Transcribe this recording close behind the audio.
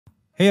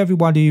Hey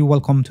everybody,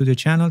 welcome to the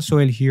channel.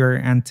 Sohail here,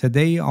 and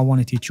today I want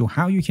to teach you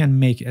how you can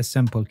make a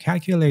simple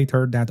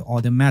calculator that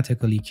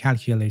automatically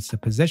calculates the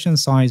position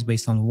size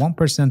based on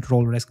 1%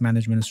 role risk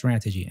management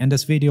strategy. In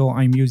this video,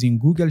 I'm using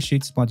Google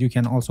Sheets, but you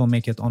can also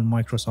make it on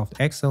Microsoft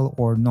Excel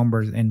or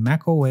numbers in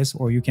macOS,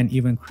 or you can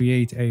even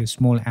create a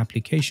small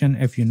application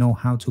if you know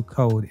how to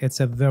code. It's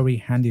a very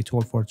handy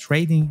tool for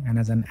trading, and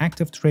as an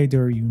active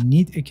trader, you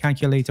need a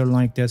calculator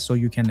like this so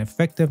you can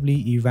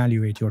effectively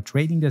evaluate your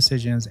trading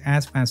decisions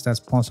as fast as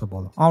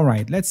possible.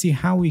 Alright, let's see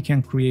how we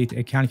can create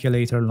a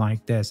calculator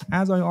like this.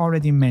 As I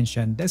already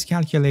mentioned, this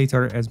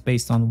calculator is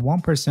based on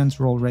 1%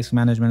 role risk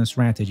management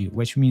strategy,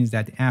 which means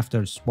that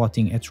after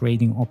spotting a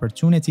trading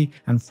opportunity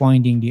and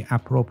finding the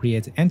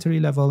appropriate entry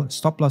level,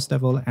 stop loss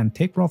level, and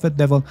take profit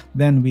level,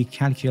 then we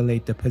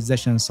calculate the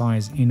position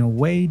size in a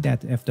way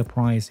that if the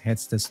price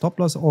hits the stop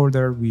loss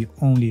order, we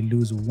only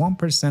lose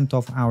 1%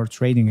 of our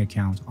trading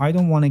account. I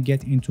don't want to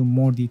get into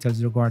more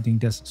details regarding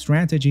this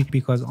strategy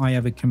because I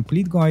have a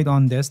complete guide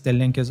on this. The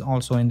link is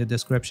also in the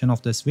description of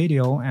this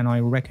video, and I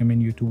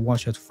recommend you to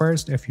watch it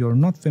first if you're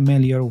not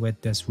familiar with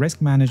this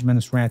risk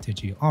management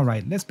strategy.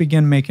 Alright, let's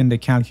begin making the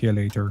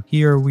calculator.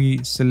 Here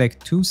we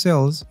select two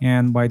cells,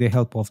 and by the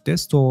help of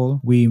this tool,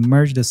 we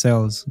merge the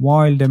cells.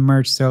 While the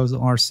merged cells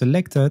are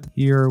selected,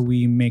 here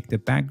we make the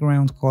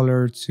background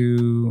color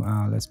to,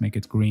 let's make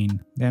it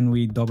green. Then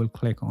we double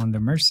click on the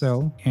merge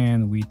cell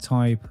and we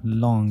type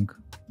long.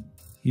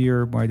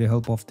 Here, by the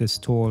help of this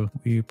tool,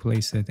 we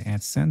place it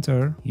at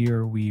center.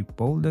 Here we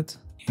bold it,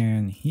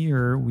 and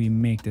here we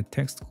make the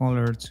text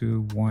color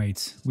to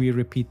white. We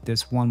repeat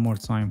this one more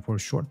time for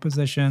short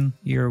position.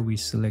 Here we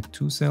select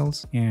two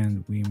cells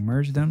and we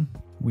merge them.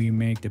 We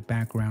make the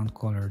background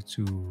color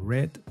to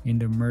red. In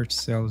the merged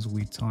cells,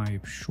 we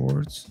type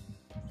short.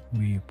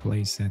 We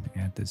place it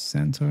at the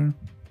center.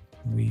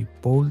 We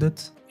bold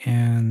it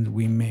and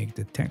we make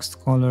the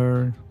text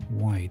color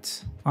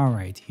white.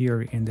 Alright,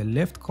 here in the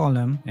left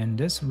column, in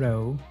this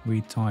row,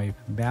 we type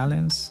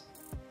balance.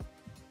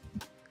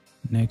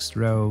 Next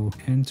row,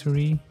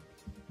 entry.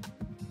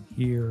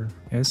 Here,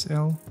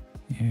 SL.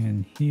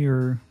 And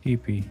here,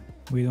 TP.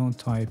 We don't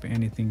type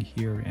anything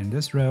here in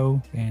this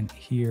row. And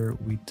here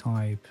we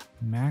type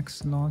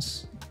max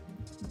loss.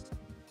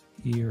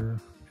 Here,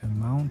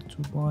 amount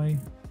to buy.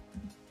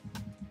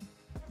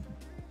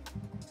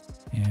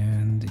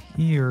 And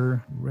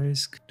here,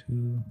 risk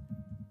to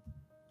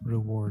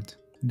reward.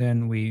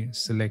 Then we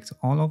select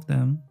all of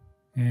them,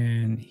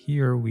 and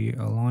here we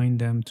align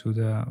them to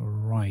the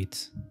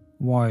right.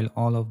 While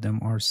all of them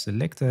are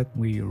selected,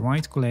 we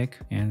right click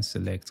and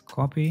select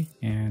copy,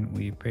 and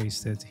we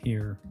paste it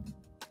here.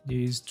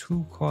 These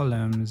two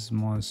columns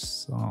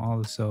must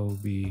also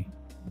be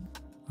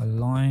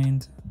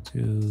aligned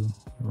to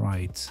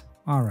right.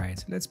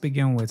 Alright, let's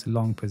begin with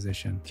long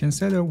position.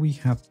 Consider we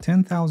have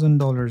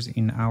 $10,000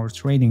 in our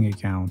trading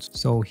account.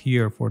 So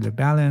here for the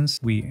balance,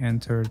 we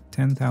enter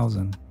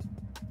 10,000.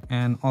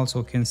 And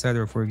also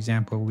consider, for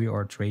example, we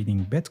are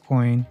trading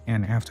Bitcoin,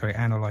 and after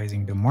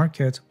analyzing the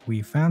market,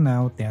 we found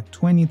out that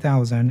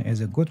 20,000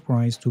 is a good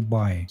price to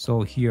buy.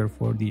 So here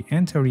for the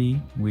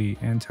entry, we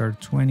enter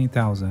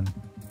 20,000.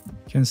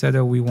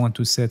 Consider we want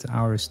to set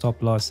our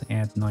stop loss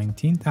at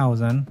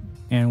 19,000.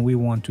 And we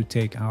want to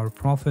take our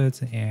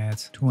profit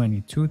at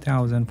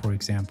 22,000, for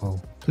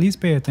example. Please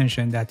pay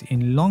attention that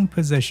in long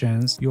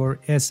positions, your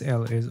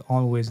SL is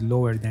always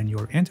lower than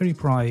your entry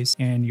price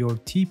and your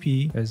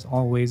TP is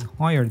always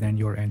higher than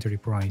your entry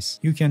price.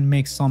 You can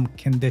make some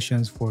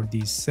conditions for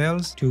these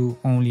cells to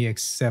only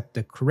accept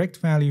the correct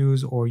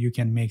values, or you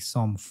can make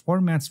some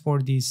formats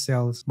for these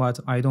cells, but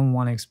I don't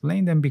want to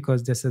explain them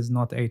because this is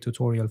not a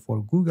tutorial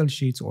for Google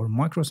Sheets or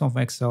Microsoft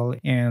Excel,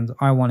 and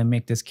I want to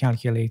make this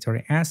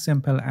calculator as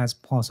simple as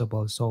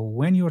possible. So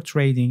when you're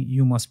trading,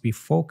 you must be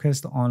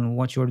focused on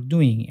what you're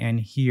doing, and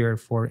here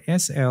for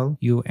SL,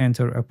 you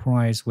enter a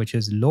price which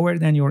is lower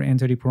than your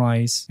entry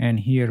price, and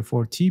here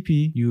for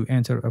TP, you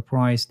enter a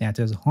price that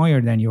is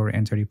higher than your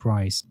entry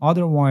price.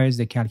 Otherwise,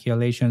 the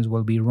calculations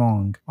will be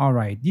wrong.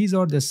 Alright, these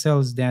are the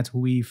cells that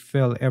we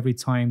fill every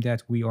time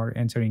that we are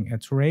entering a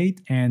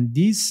trade, and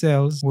these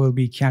cells will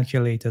be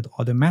calculated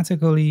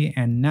automatically,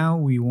 and now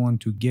we want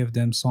to give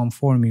them some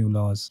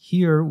formulas.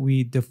 Here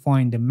we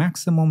define the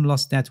maximum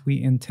loss that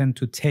we intend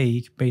to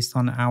take based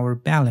on our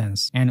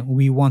balance, and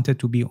we want it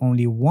to be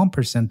only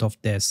 1% of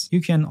this. You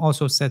can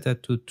also set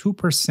it to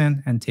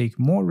 2% and take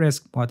more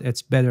risk, but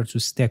it's better to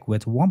stick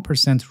with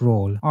 1%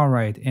 role.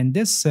 Alright, in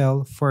this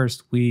cell,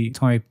 first we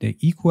type the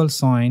equal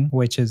sign,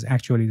 which is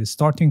actually the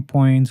starting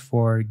point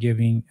for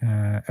giving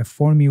a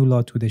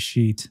formula to the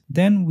sheet.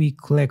 Then we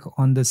click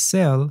on the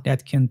cell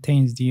that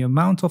contains the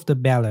amount of the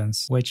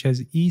balance, which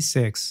is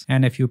E6.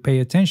 And if you pay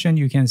attention,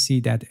 you can see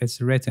that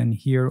it's written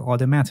here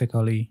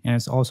automatically, and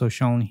it's also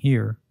shown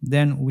here.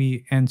 Then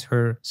we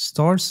enter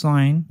star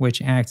sign, which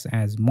acts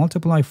as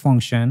multiply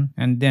function,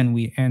 and then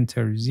we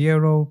enter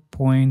 0.5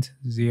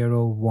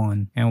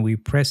 0.01 and we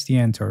press the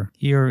enter.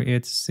 Here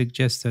it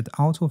suggested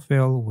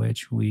autofill,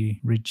 which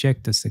we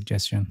reject the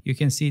suggestion. You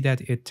can see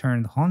that it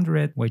turned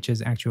 100, which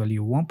is actually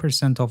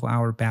 1% of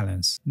our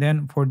balance.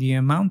 Then for the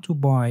amount to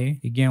buy,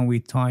 again we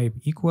type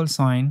equal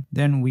sign,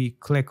 then we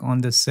click on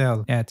the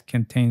cell that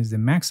contains the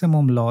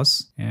maximum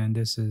loss, and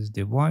this is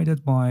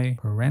divided by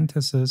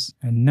parenthesis,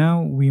 and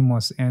now we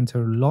must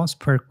enter loss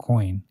per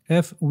coin.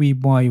 If we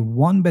buy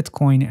one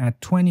Bitcoin at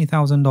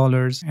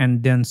 $20,000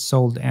 and then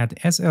sold at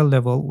SL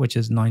level, which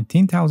is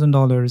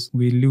 $19,000,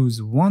 we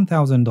lose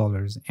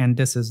 $1,000, and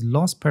this is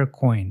loss per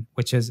coin,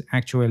 which is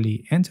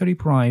actually entry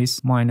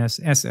price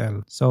minus SL.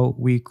 So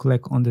we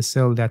click on the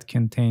cell that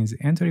contains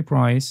entry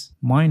price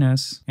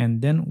minus,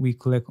 and then we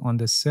click on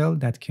the cell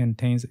that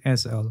contains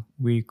SL.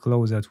 We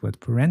close it with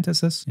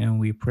parenthesis and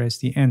we press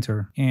the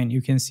enter, and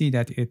you can see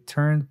that it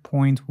turned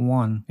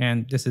 0.1,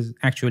 and this is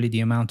actually the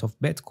amount of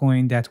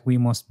Bitcoin that we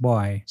must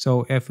buy.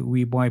 So if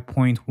we buy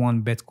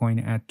 0.1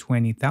 Bitcoin at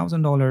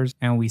 $20,000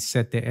 and we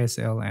set the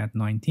SL at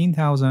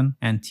 19,000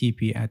 and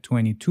TP at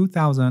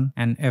 22,000,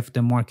 and if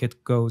the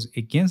market goes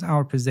against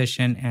our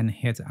position and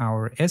hit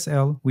our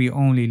SL, we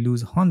only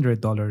lose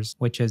 $100,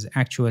 which is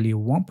actually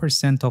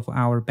 1% of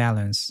our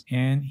balance.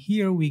 And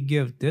here we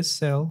give this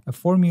cell a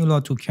formula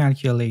to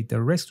calculate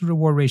the risk to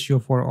reward ratio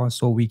for us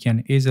so we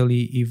can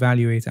easily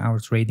evaluate our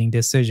trading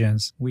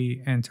decisions.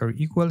 We enter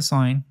equal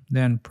sign,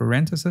 then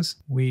parenthesis,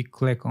 we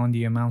click on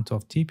the amount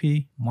of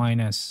TP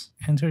minus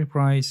entry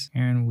price,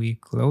 and we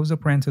close the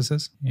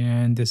parenthesis,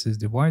 and this is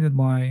divided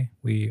by,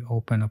 we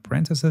open a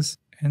parenthesis,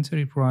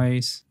 entry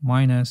price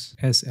minus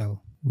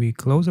SL. We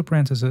close the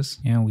parenthesis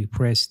and we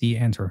press the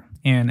enter.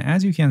 And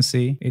as you can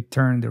see, it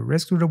turned the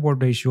risk to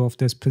reward ratio of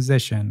this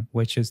position,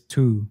 which is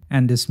 2.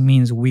 And this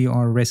means we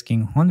are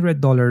risking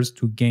 $100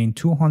 to gain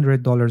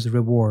 $200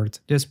 reward.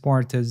 This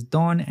part is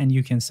done, and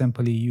you can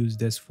simply use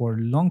this for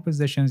long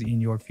positions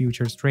in your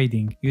futures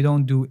trading. You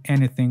don't do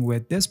anything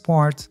with this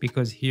part,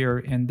 because here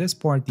in this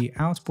part, the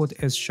output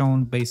is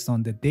shown based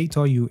on the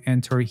data you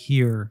enter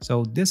here.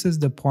 So this is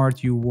the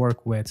part you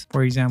work with.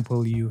 For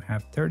example, you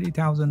have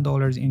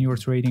 $30,000 in your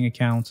trading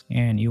account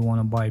and you want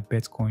to buy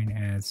Bitcoin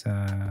at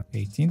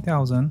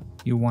 18,000.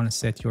 You want to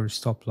set your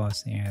stop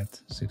loss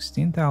at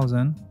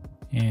 16,000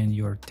 and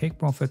your take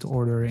profit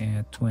order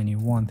at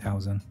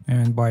 21,000.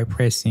 And by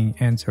pressing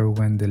enter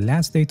when the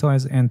last data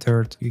is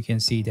entered, you can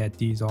see that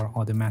these are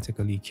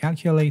automatically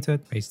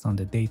calculated based on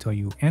the data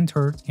you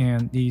entered,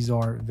 and these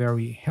are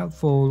very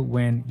helpful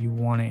when you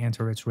want to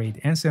enter a trade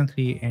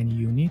instantly and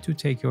you need to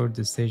take your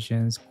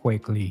decisions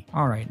quickly.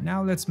 Alright,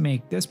 now let's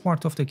make this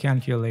part of the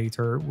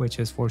calculator, which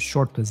is for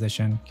short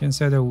position.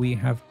 Consider we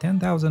have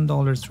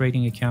 $10,000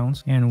 trading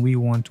account and we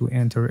want to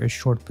enter a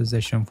short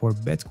position for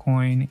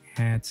Bitcoin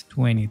at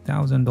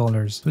 $20,000.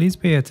 Please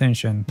pay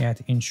attention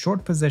that in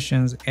short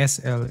positions,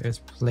 SL is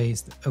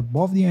placed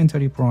above the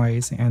entry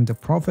price and the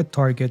profit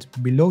target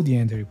below the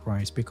entry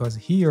price, because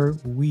here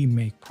we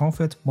make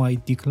profit by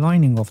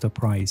declining of the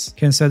price.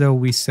 Consider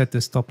we set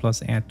the stop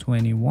loss at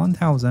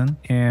 21,000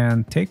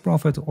 and take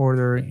profit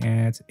order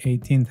at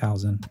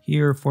 18,000.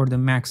 Here for the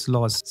max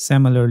loss,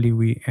 similarly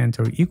we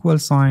enter equal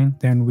sign,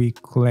 then we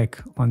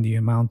click on the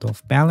amount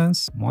of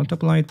balance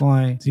multiplied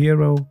by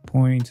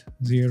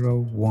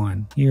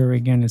 0.01. Here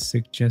again is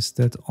suggested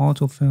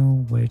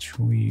autofill, which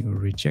we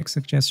reject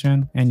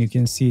suggestion, and you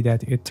can see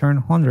that it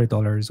turned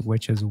 $100,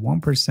 which is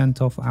 1%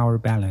 of our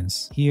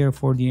balance. Here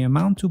for the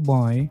amount to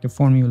buy, the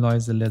formula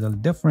is a little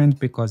different,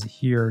 because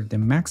here the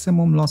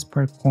maximum loss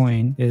per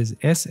coin is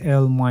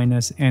SL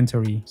minus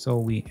entry. So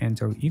we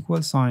enter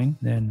equal sign,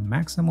 then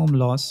maximum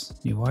loss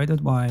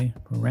divided by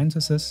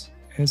parenthesis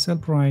SL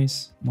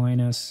price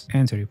minus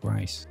entry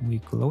price. We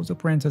close the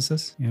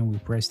parenthesis and we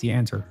press the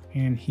enter.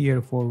 And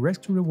here for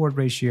risk to reward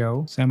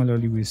ratio,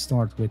 similarly we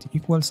start with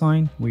equal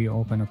sign, we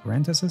open a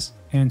parenthesis,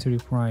 entry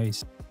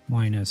price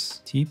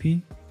minus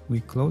TP,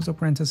 we close the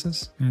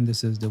parenthesis, and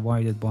this is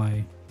divided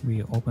by,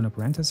 we open a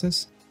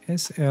parenthesis,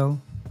 SL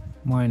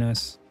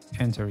minus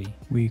entry.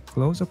 We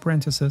close the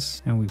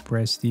parenthesis and we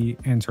press the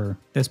enter.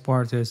 This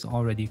part is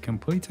already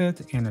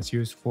completed and it's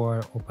used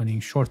for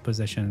opening short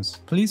positions.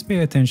 Please pay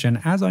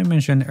attention, as I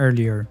mentioned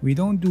earlier, we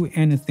don't do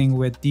anything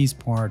with these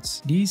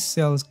parts. These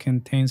cells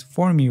contains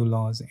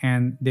formulas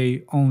and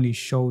they only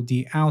show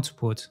the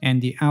output,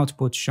 and the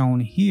output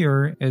shown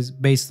here is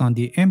based on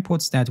the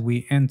inputs that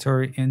we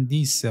enter in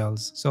these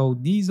cells. So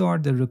these are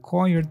the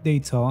required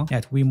data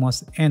that we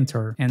must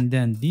enter, and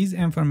then these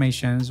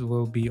informations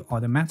will be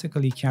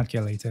automatically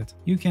calculated.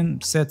 You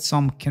can set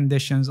some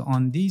conditions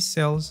on these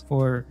cells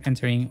for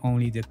entering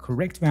only the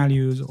correct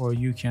values, or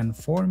you can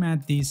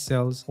format these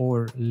cells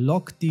or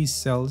lock these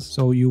cells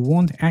so you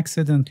won't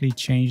accidentally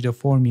change the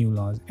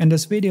formulas. In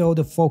this video,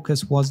 the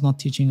focus was not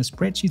teaching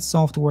spreadsheet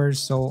software,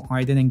 so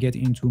I didn't get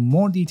into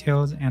more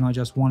details, and I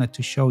just wanted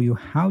to show you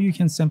how you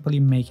can simply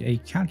make a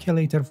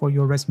calculator for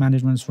your risk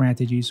management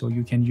strategy so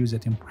you can use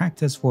it in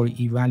practice for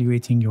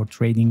evaluating your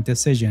trading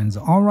decisions.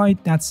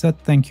 Alright, that's it.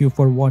 Thank you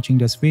for watching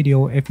this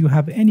video. If you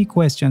have any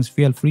questions,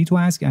 feel free to to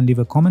ask and leave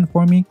a comment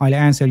for me. I'll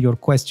answer your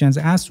questions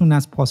as soon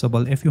as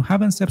possible. If you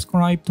haven't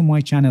subscribed to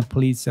my channel,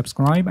 please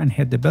subscribe and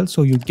hit the bell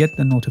so you get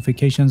the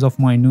notifications of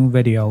my new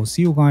videos.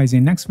 See you guys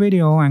in next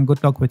video and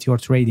good luck with your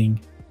trading.